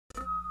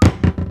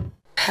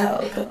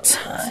Pelpa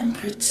time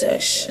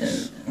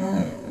protection.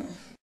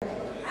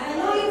 I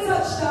know you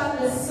touched on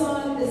the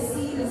sun, the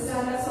sea, the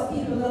sun. That's what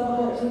people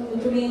love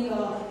about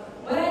Jamaica.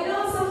 But I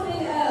know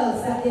something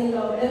else that they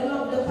love. They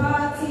love the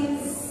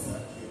parties.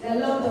 They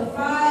love the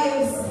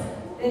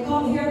vibes. They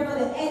come here for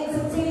the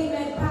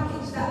entertainment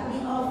package that we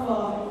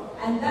offer.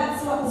 And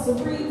that's what the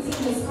Supreme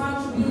Team is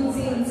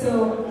contributing to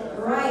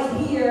right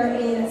here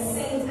in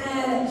St.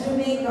 Anne,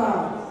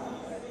 Jamaica.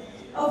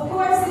 Of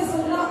course, this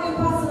would not be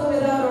possible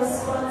without our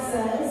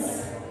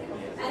sponsors.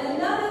 And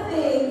another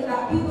thing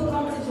that people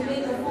come to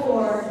Jamaica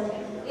for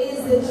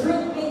is the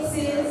drink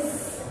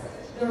mixes,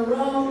 the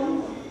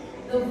rum,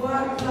 the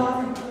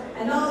vodka,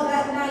 and all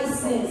that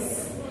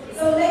niceness.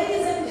 So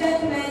ladies and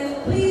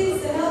gentlemen,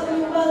 please help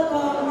me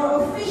welcome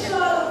our official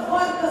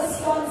vodka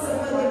sponsor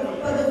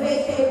for the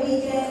VACAE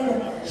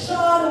weekend,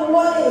 Sean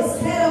Wallace,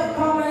 Head of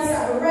Commerce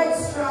at Red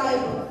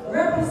Stripe,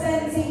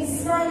 representing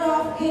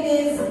Smirnoff,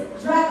 Guinness,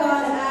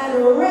 Dragon,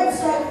 and Red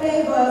Stripe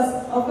flavors.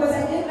 Of course,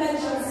 I did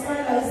mention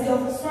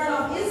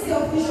Smirnoff is the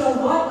official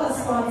vodka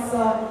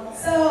sponsor.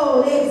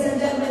 So, ladies and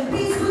gentlemen,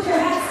 please put your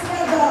hands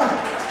together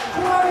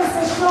for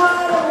Mr.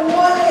 Sean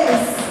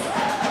Wallace.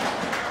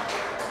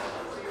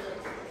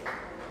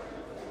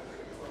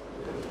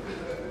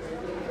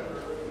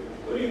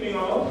 Good evening,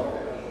 all.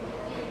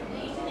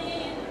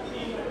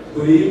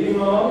 Good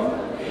evening, all.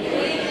 Good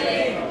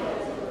evening.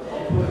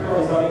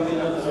 Having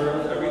been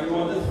observed, I really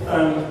want to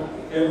thank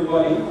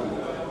everybody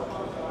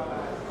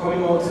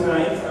coming out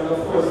tonight, and of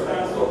course,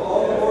 thanks to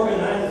all the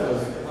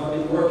organizers who have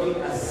been working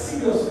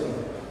assiduously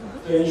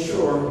to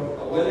ensure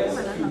a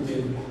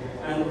well-executed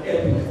and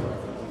epic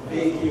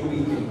VACAE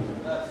weekend.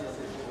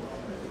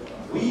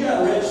 We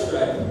at Red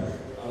Stripe,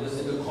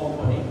 obviously the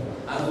company,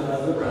 as well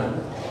as the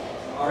brand,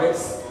 are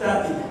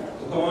ecstatic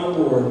to come on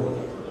board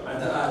and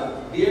to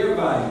add their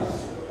vibes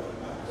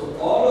to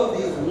all of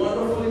these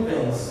wonderful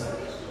events.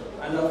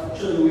 And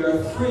actually, we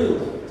are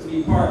thrilled to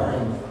be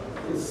partnering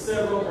with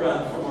several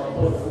brands from our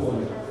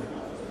portfolio.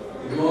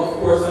 You know, of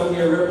course, I'm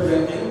here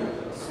representing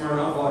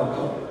Smirnoff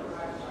Vodka,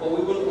 but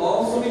we will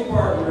also be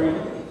partnering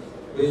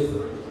with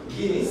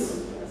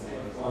Guinness,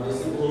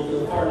 obviously both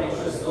the Foreign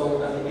Extra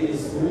Stout and the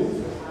Guinness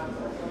Smooth,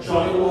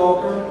 Johnny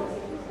Walker,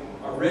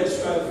 our Red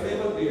Stripe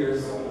flavored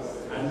beers,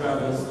 and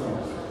Dragon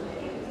Stout.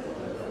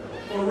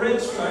 For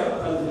Red Stripe,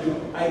 as the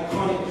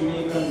iconic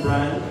Jamaican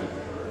brand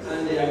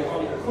and the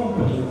iconic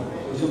company,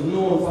 which is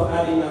known for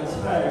adding an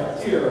entire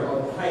tier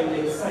of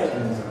heightened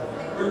excitement,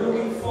 we're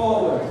looking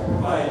forward to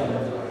providing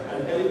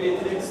an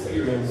elevated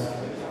experience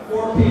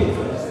for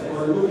patrons who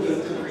are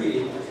looking to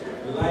create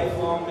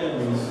lifelong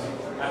memories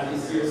at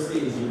this year's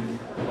staging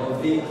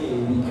of VACAE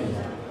weekend.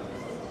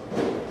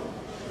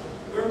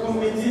 We're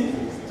committed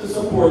to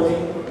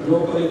supporting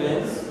local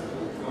events,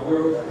 and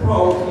we're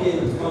proud to be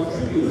able to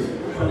contribute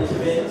to an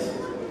event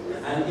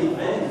and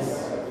events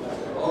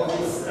of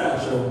this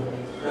stature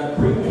that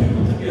bring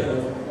people together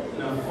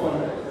in a fun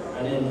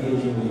and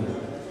engaging way.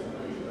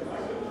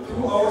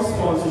 Through our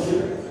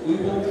sponsorship, we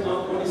will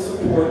not only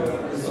support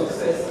the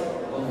success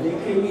of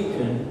VACAE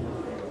weekend,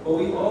 but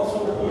we also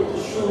hope to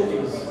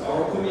showcase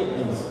our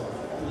commitments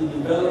to the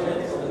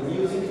development of the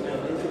music and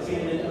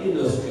entertainment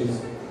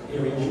industries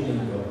here in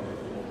Jamaica.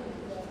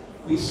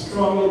 We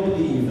strongly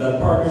believe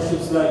that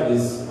partnerships like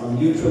this are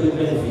mutually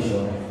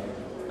beneficial,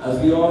 as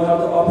we all have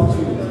the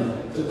opportunity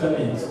to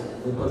connect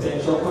with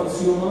potential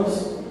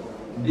consumers,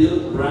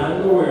 build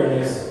brand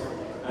awareness,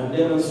 and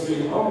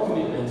demonstrate our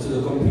commitment to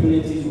the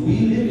communities we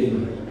live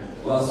in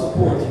while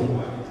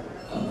supporting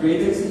a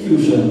great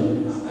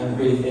execution and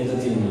great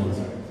entertainment.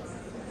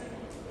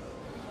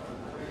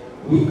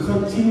 We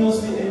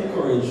continuously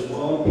encourage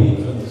all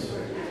patrons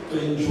to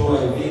enjoy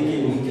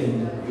VACAE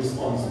weekend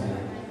responsibly.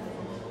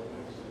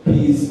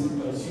 Please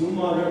consume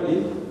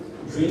moderately,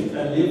 drink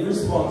and live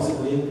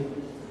responsibly,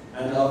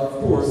 and of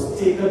course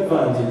take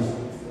advantage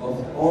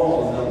of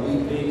all that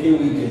VACAE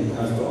weekend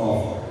has to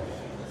offer.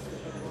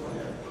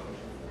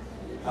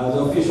 As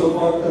the official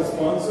vodka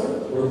sponsor,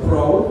 we're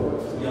proud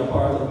to be a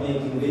part of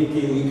making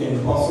VACAE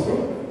weekend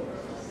possible.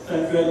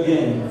 Thank you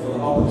again for the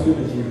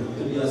opportunity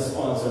to be a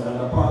sponsor and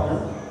a partner.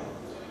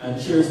 And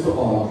cheers to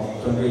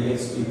all to a great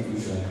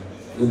execution.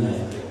 Good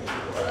night.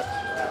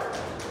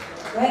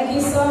 Thank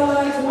you so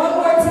much. One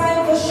more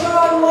time for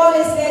Sean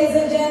Wallace, ladies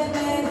and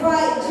gentlemen.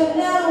 Invite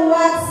Janelle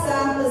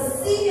Waxstaff, the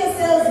Senior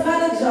Sales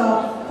Manager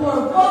for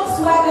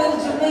Volkswagen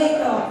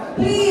Jamaica.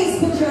 Please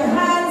put your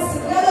hands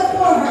together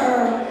for her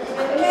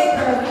and make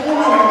her feel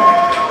welcome.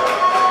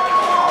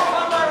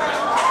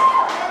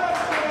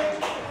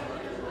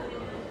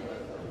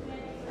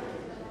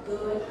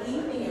 Good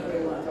evening,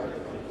 everyone.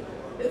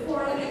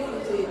 Before I get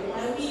into it, I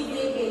mean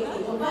VACAE,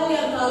 what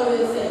Valiant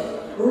always said.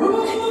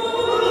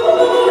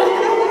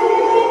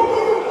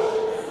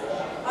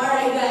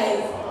 Alright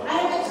guys,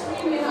 I'm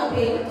extremely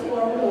happy to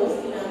our host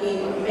in a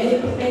game.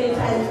 Many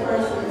times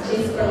person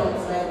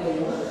mispronounced my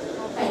name.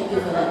 Thank you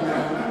for that,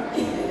 man.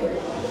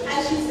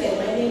 As she said,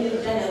 my name is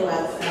Janelle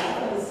Waxstaff.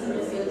 I'm the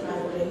Senior Sales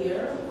Manager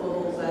here for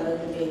Volkswagen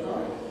Jamaica.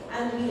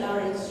 And we are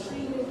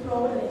extremely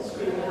proud and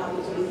extremely happy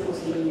to be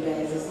hosting you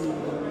guys this evening.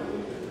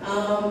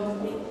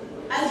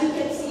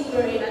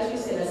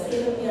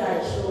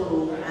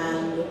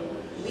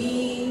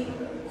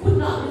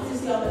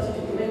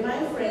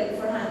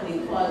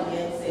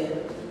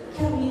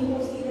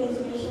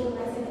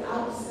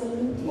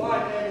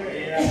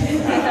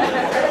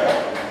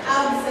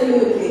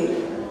 Absolutely.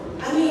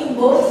 I mean,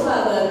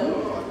 Volkswagen,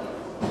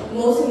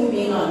 most of you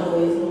may not know,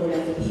 is known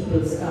as the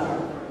people's car.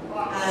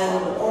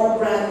 And our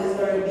brand is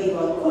very big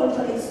on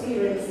cultural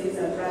experiences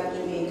and brand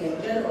Jamaica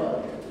in general.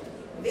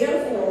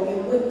 Therefore, we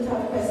wouldn't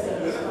have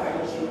questioned this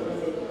partnership with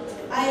the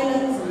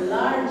island's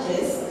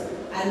largest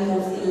and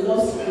most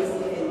illustrious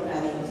event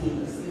planning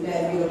teams. You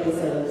guys big up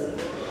yourselves.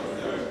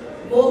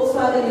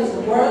 Volkswagen is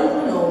world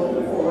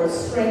renowned for our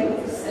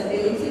strengths and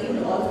ability in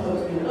the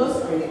automotive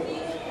industry,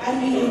 and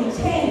we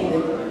intend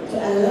to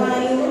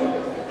align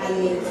and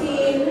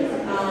maintain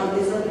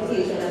this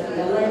reputation as we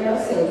align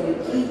ourselves with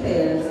key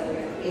players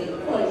in the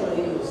cultural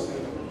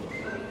industry.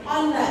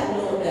 On that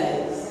note,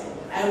 guys,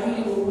 I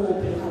really do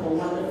hope you have a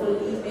wonderful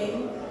evening,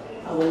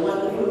 have a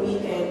wonderful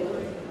weekend.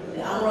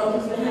 The AMROC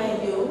is behind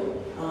you.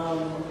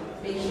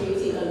 Make sure you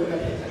take a look at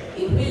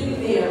it. It will be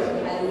there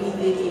at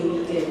VACAE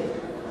weekend.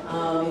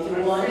 If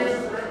you want,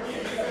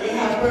 we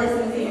have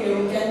persons here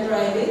who can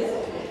drive it.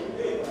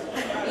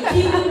 If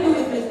you can do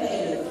it, Mr.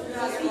 Ellis,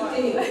 speak to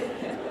him.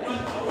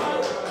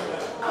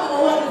 Have a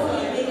wonderful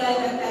evening, guys,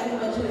 and thank you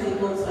for choosing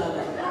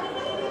Volkswagen.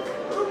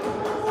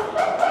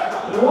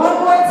 One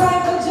more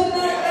time for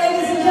Jeanette,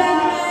 ladies and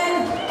gentlemen.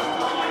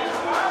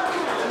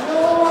 No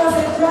one wants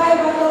to drive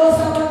and no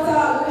summer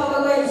talk. We're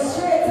going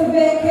straight to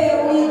VACAE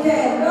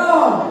weekend. No.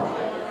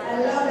 I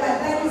love that.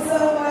 Thank you so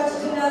much,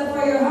 Jeanette,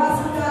 for your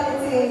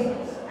hospitality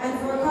and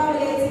for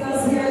accommodating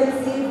us here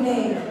this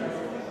evening.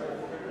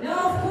 Now,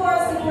 of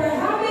course, if we're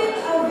having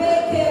a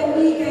VACAE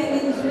weekend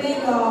in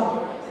Jamaica,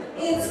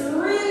 it's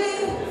really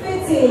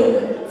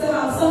fitting to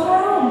have some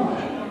room,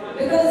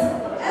 because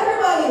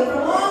everybody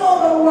from all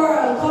over the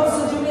world comes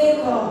to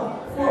Jamaica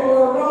for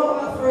our row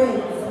of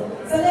friends.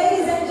 So,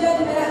 ladies and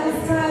gentlemen, at this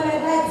time,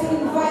 I'd like to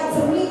invite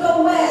Tamika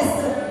West,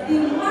 the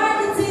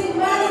marketing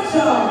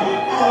manager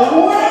at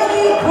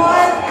Worthy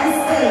Park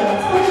Estate.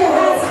 Put your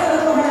hands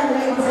together for her,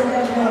 ladies and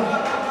gentlemen.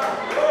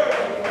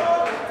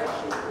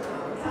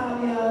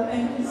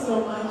 Thank you so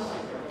much.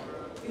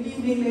 Good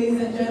evening, ladies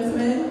and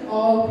gentlemen.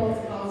 All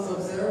protocols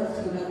observed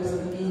to members of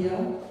the media.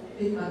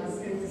 Big man, it's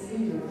good to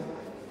see you.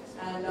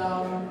 And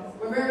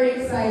we're very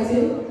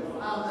excited.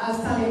 As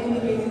Tanya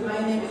indicated, my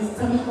name is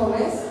Tamika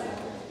West,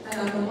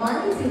 and I'm the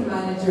marketing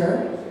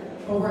manager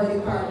for Worthy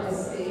Park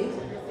Estate,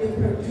 the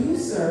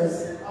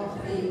producers of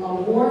the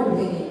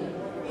award-winning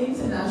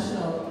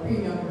international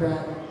premium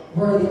brand,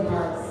 Worthy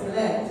Park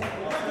Select.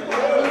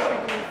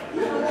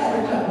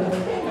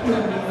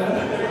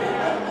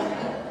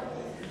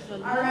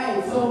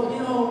 Alright, so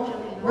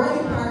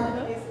Worthy Park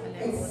is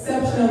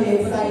exceptionally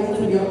excited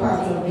to be a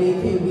part of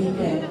VACAE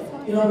weekend.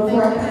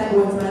 Before I kind of go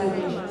into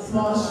my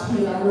small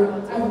spiel,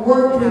 I've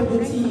worked with the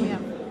team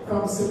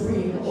from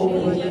Supreme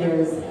over the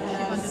years,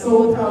 and I'm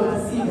so proud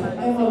to see the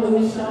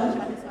evolution.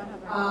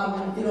 I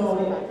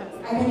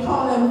can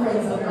call them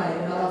friends of mine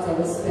in a lot of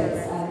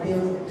respects, and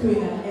they're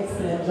doing an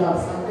excellent job.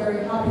 So I'm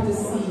very happy to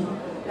see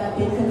that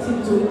they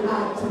continue to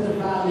add to the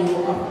value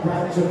of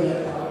brand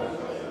Jamaica.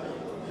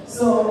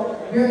 So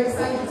we're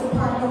excited to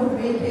partner with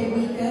VACAE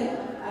weekend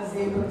as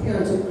they prepare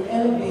to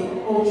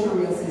elevate Ocho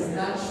Rios'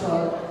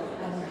 natural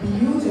and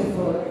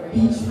beautiful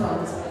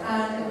beachfront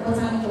and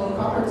botanical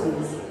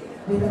properties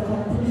with a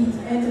complete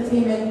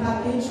entertainment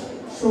package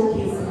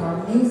showcasing our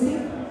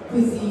music,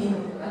 cuisine,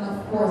 and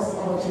of course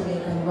our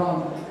Jamaican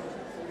rum.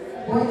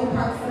 Worthy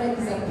Park Select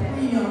is a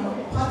premium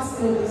pot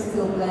still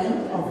distilled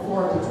blend of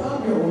 4 to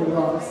 12-year-old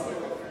rums,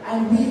 and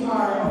we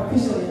are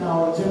officially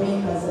now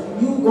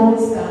Jamaica's new gold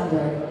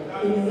standard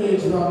in the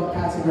age rum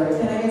category.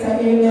 Can I get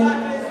an amen?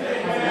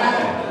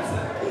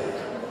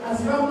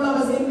 As rum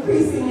lovers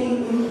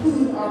increasingly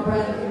include our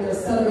brand in their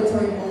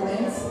celebratory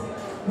moments,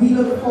 we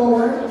look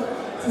forward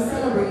to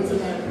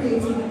celebrating and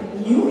creating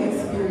new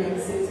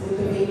experiences with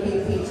the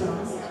VACAE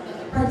patrons,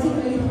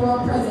 particularly through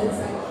our presence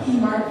at key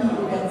marquee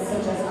events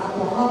such as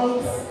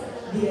Alcoholics,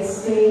 The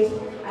Estate,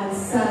 and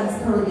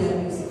Sandz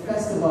Caribbean Music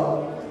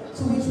Festival,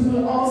 to which we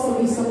will also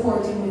be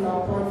supporting with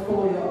our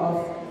portfolio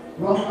of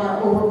Rum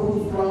Bar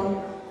Overproof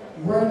Rum,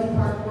 Worthy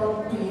Park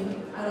Rum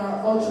Queen, and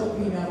our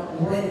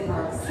ultra-premium Worthy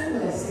Park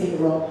Single Estate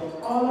Rum,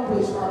 all of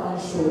which are on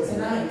show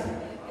tonight.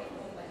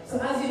 So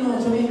as you know,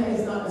 Jamaica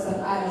is not just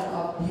an island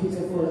of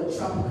beautiful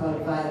tropical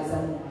vibes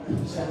and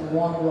beach and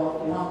warm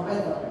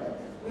weather.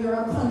 We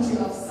are a country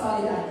of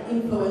solid and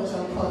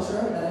influential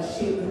culture that has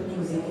shaped the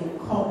music in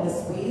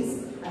countless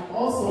ways, and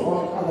also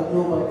all other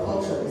global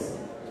cultures.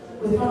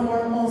 With one of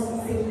our most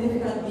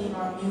significant being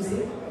our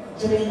music,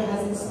 Jamaica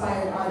has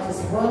inspired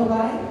artists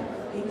worldwide,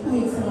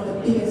 including some of the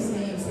biggest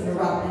names in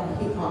rap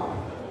and hip-hop.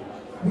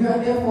 We are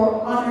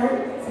therefore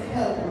honored to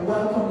help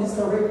welcome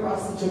Mr. RIC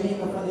ROSS to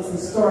Jamaica for this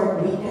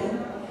historic weekend,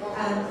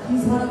 and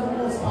he's one of the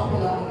most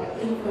popular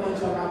and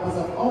influential rappers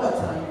of our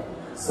time.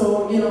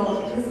 So,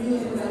 his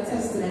music is a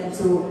testament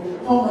to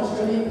how much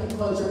Jamaican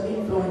culture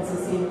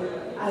influences him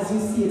as you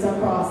see it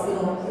across,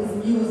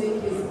 his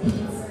music, his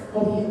beats,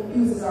 how he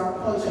infuses our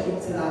culture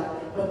into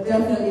that, but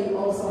definitely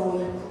also how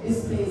he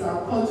displays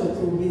our culture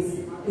through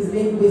his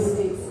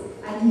linguistics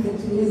and even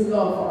through his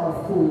love for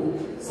our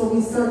food. So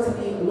we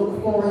certainly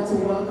look forward to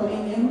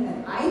welcoming him,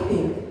 and I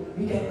think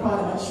we can call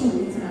him a true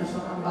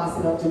international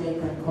ambassador of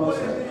Jamaican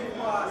culture.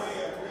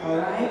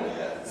 Alright?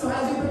 So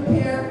as we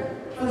prepare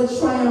for the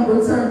triumph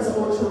return to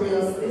Ocho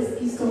Rios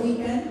this Easter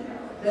weekend,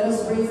 let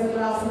us raise a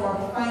glass of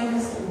our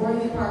finest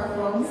worthy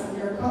partners in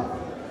your cup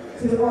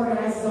to the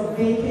organizers of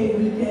VACAE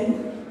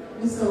Weekend,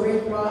 Mr.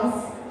 RIC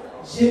ROSS,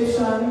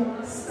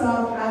 Egyptian,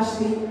 Stark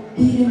Ashley,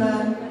 Beanie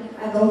Man,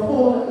 and the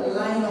whole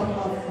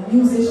lineup of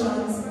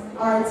musicians,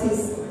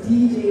 artists,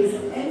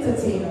 DJs,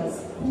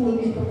 entertainers who will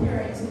be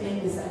preparing to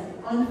make this an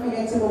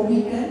unforgettable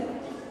weekend.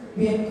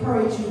 We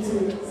encourage you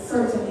to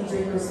certainly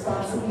drink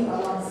responsibly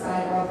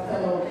alongside our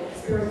fellow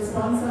spirit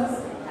sponsors,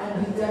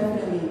 and we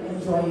definitely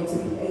encourage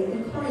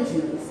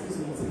you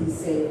to be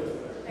safe.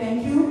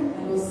 Thank you,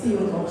 and we'll see you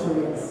in Ocho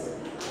Rios.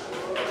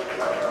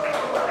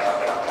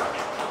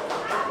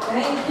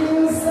 Thank you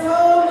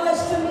so much,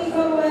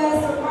 Tamika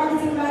West, the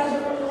marketing manager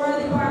from the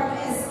Worthy Park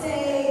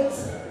Estate.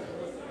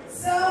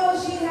 So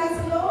she has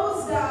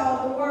closed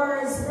out the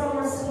words from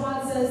our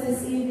sponsors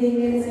this evening,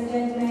 ladies and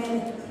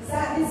gentlemen. So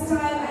at this time,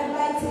 I'd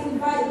like to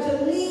invite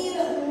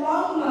Jolene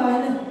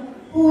Longman,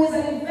 who is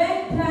an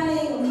event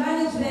planning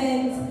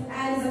management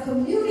and is a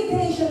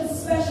communications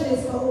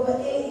specialist for over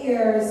 8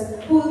 years,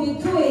 who will be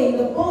doing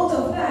the vote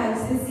of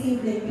thanks this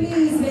evening.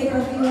 Please make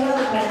her feel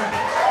welcome,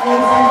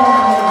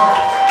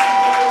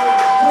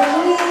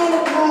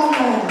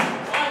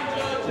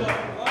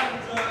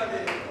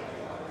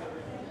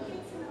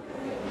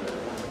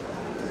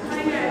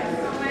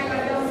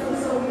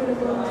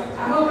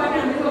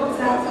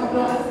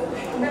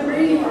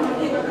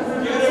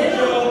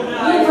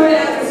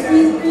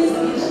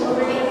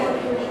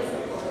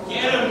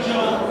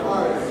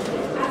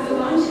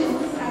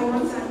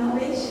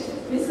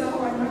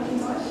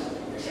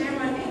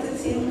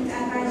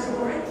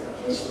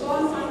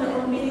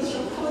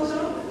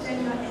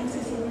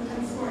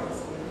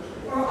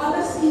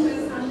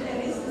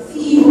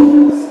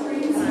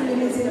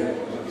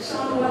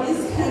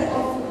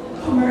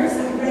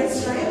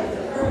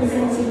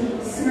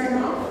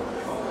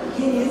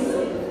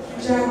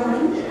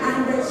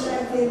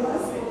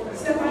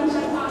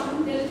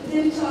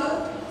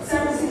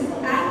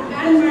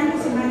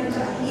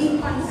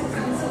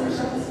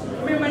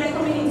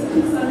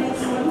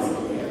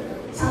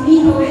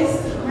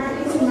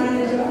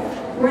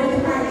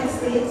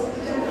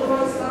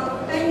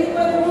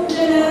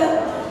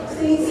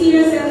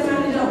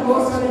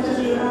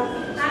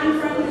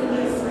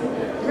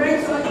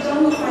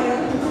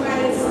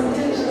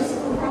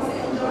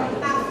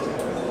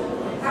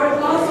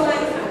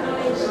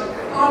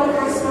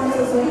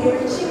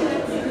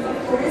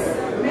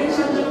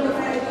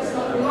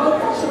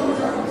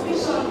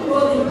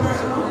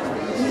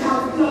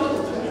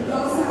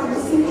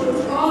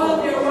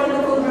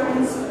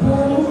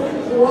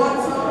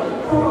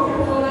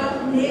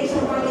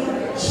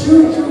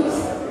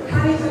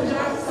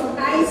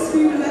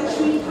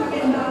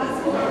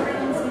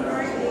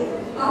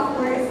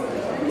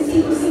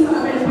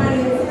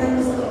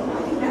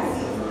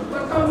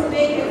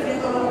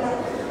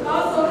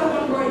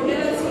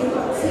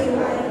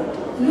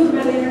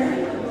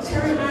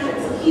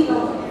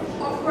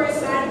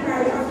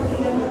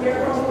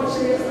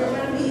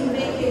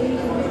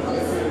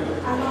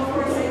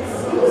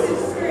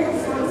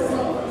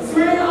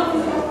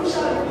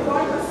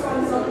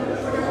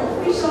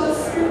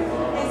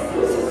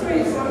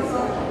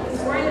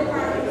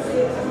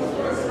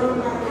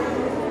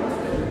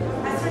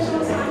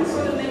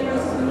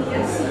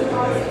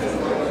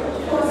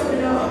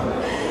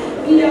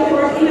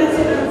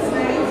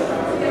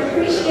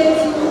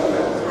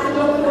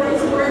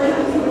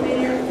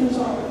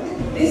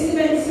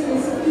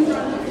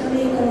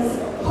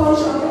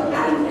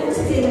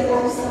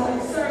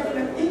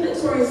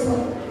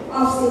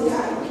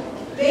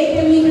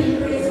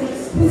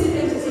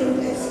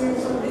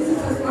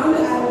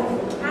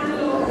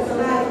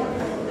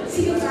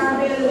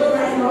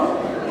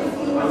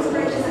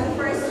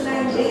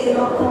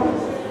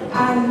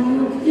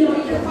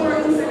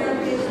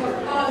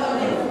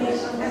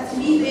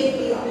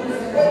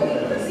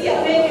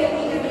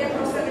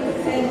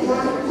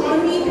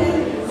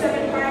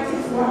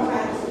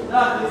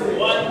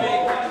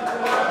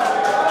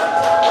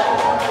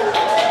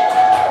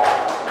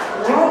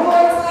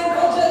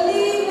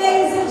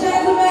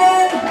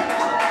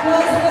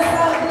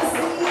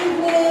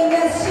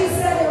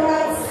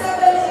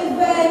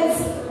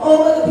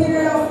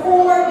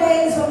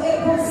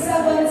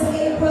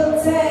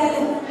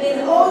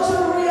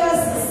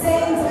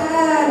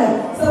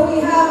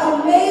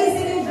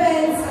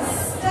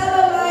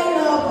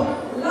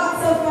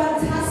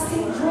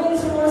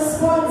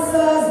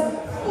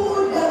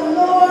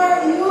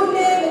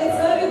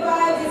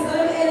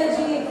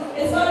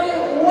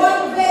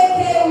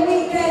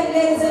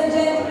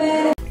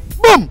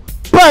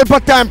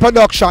 Pelpa Time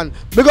Production.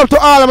 Big up to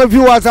all of my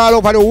viewers all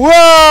over the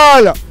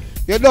world.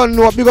 You don't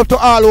know. Big up to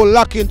all who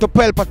lock into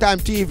Pelpa Time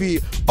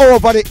TV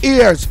over the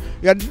years.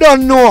 You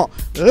don't know.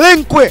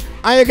 Link with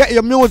and you get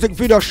your music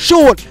video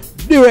shoot,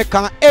 direct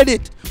and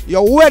edit.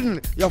 Your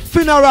wedding, your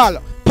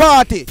funeral,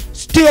 party,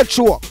 stage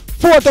show,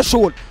 photo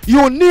shoot,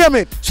 you name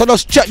it. So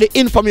just check the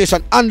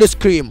information on the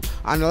screen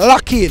and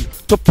lock in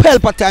to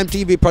Pelpa Time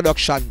TV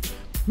production.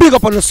 Big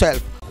up on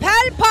yourself.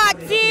 Pelpa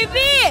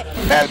TV!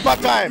 Pelpa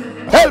Time!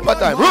 Pelpa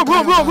Time! Room!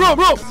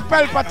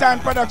 Pelpa Time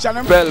production.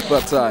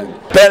 Pelpa Time.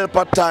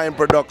 Pelpa Time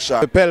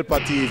production. Pelpa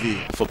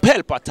TV. For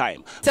Pelpa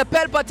Time. It's a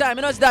Pelpa Time,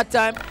 you know it's that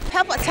time.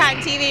 Pelpa Time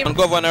TV. I'm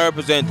governor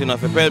representing of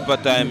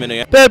Pelpa Time, you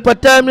know. Pelpa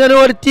Time, you know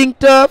what the thing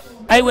tough?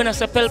 I when I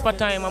say Pelpa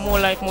Time, I'm more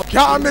like more.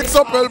 Can't mix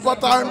up Pelpa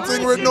Time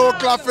thing with no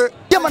coffee.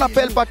 Yeah, man, a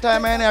Pelpa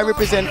Time, and I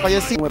represent for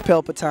your scene with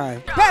Pelpa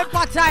Time.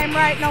 Pelpa Time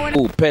right now.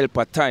 Oh,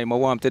 Pelpa Time, I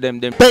want to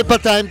them.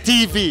 Pelpa Time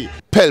TV.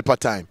 Pelpa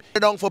Time. You're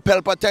down for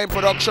Pelpa Time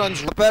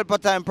Productions.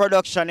 Pelpa Time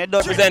production. It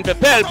does Represent for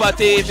Pelpa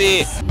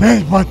TV.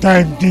 Pelpa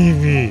Time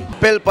TV.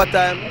 Pelpa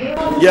Time.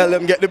 Yeah, let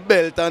them get the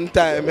belt on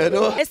time, you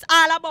know. It's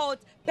all about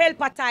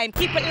Pelpa Time.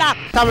 Keep it locked.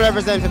 Time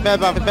represent for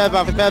Pelpa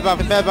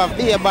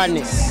the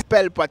badness.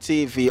 Pelpa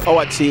TV,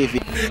 our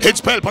TV.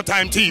 It's Pelpa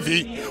Time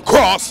TV.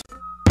 Cross.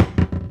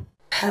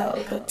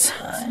 Pelpa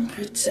Time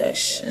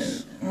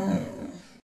protection.